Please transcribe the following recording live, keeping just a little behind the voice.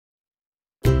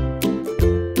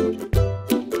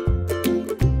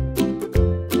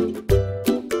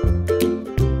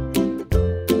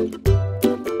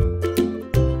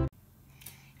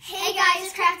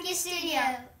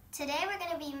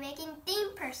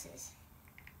purses.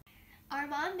 Our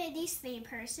mom made these theme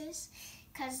purses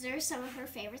because they're some of her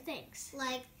favorite things,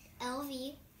 like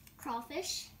LV,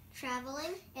 crawfish,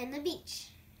 traveling, and the beach.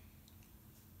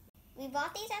 We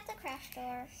bought these at the craft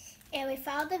store. And we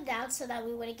filed them down so that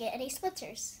we wouldn't get any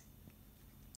splinters.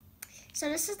 So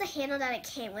this is the handle that it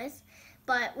came with,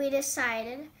 but we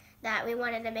decided that we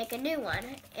wanted to make a new one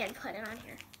and put it on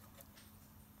here.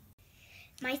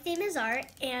 My theme is art,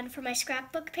 and for my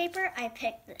scrapbook paper, I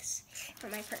picked this for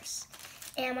my purse.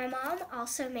 And my mom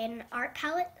also made an art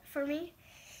palette for me,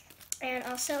 and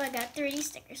also I got 3D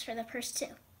stickers for the purse too.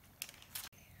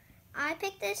 I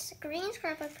picked this green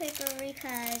scrapbook paper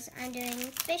because I'm doing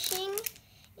fishing,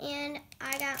 and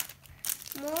I got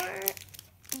more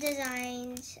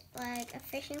designs like a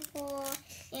fishing pole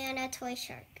and a toy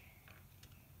shark.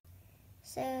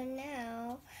 So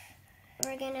now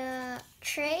we're gonna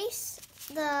trace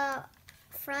the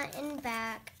front and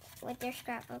back with your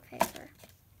scrapbook paper.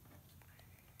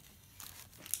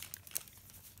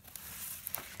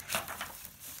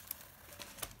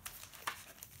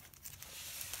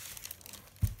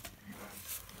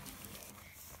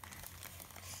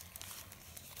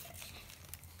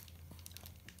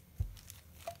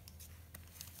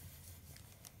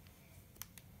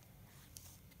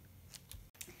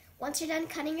 Once you're done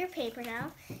cutting your paper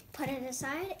now, put it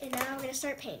aside, and now we're going to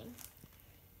start painting.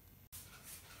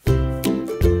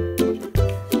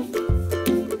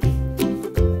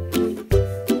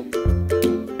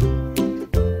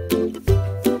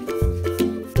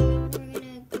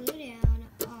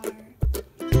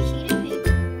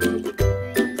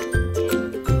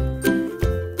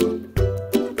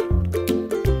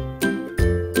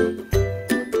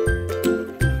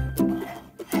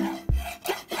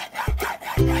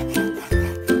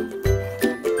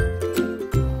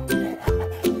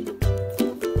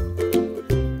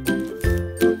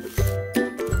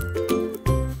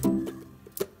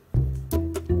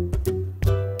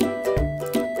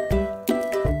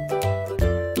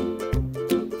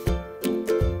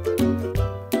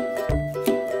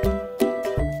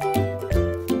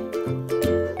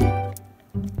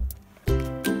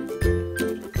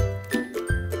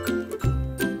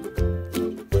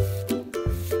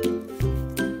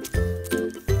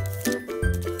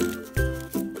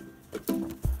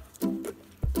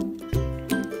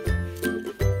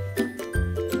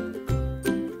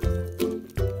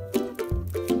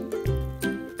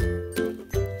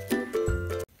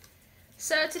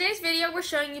 So today's video we're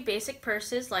showing you basic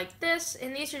purses like this,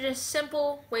 and these are just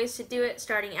simple ways to do it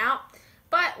starting out.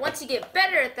 But once you get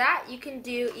better at that, you can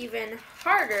do even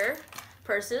harder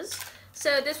purses.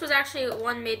 So this was actually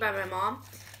one made by my mom,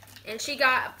 and she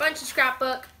got a bunch of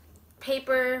scrapbook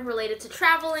paper related to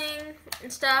traveling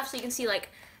and stuff, so you can see like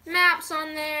maps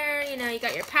on there, you know, you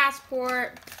got your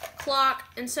passport, clock,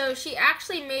 and so she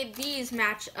actually made these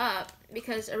match up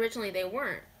because originally they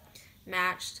weren't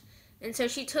matched. And so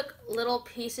she took little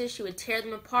pieces, she would tear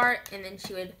them apart, and then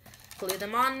she would glue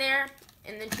them on there,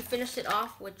 and then she finished it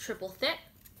off with triple thick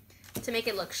to make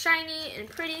it look shiny and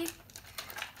pretty.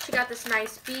 She got this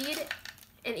nice bead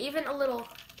and even a little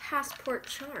passport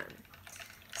charm.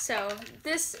 So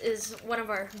this is one of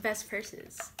our best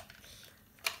purses.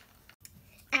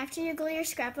 After you glue your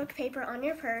scrapbook paper on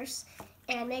your purse,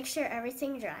 and make sure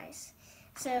everything dries.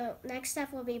 So next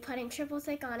step will be putting triple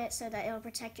thick on it so that it will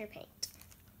protect your paint.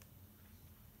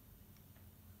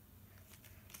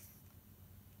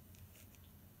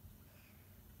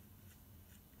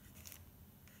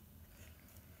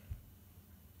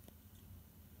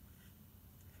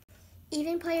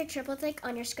 Even put your triple thick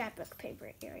on your scrapbook paper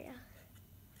area.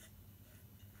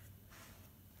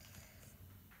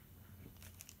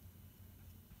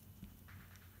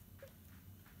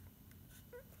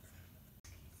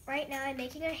 Right now I'm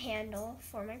making a handle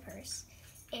for my purse,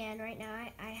 and right now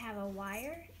I have a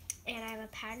wire and I have a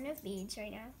pattern of beads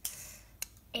right now,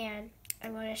 and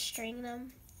I'm going to string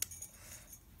them.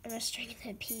 I'm going to string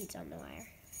the beads on the wire.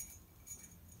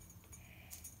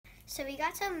 So we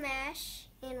got some mesh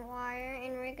and wire,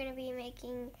 and we're going to be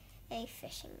making a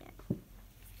fishing net.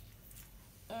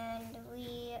 And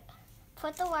we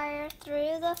put the wire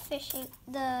through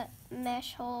the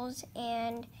mesh holes,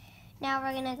 and now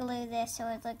we're going to glue this so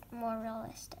it looks more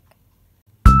realistic.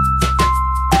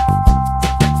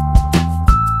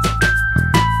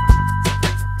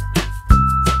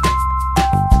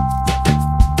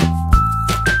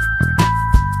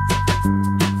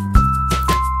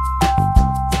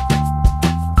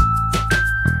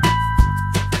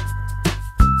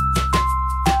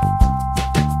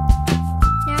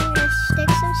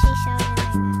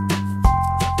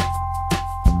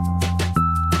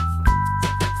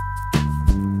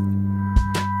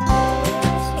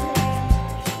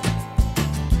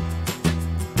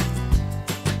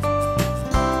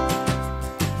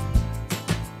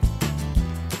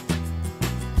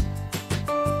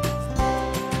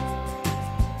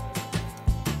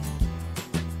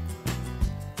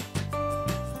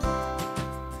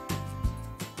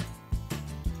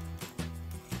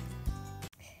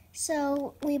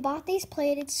 So we bought these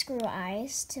plated screw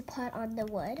eyes to put on the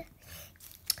wood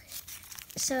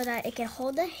so that it can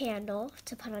hold the handle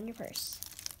to put on your purse.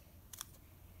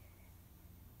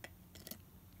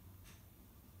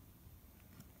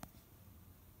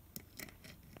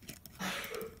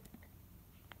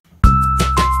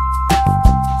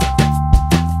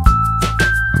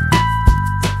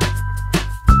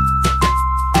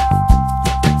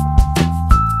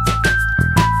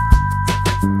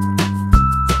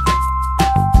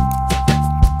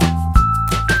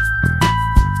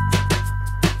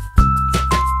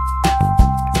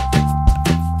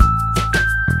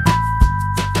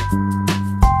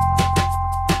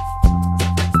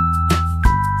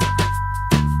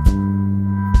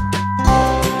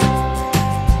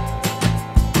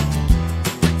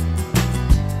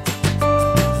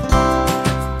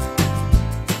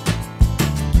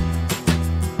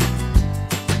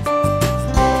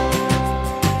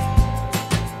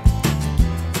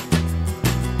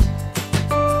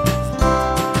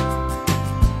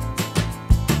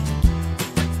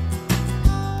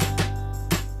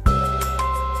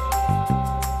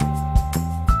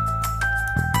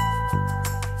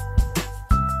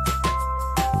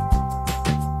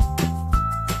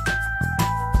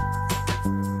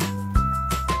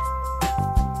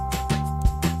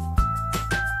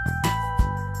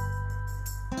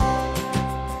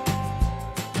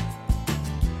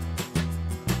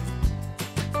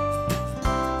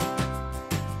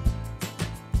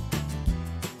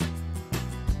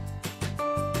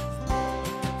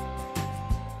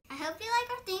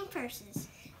 Purses.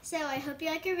 So I hope you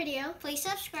like our video. Please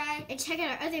subscribe And check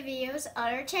out our other videos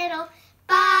on our channel.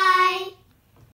 Bye!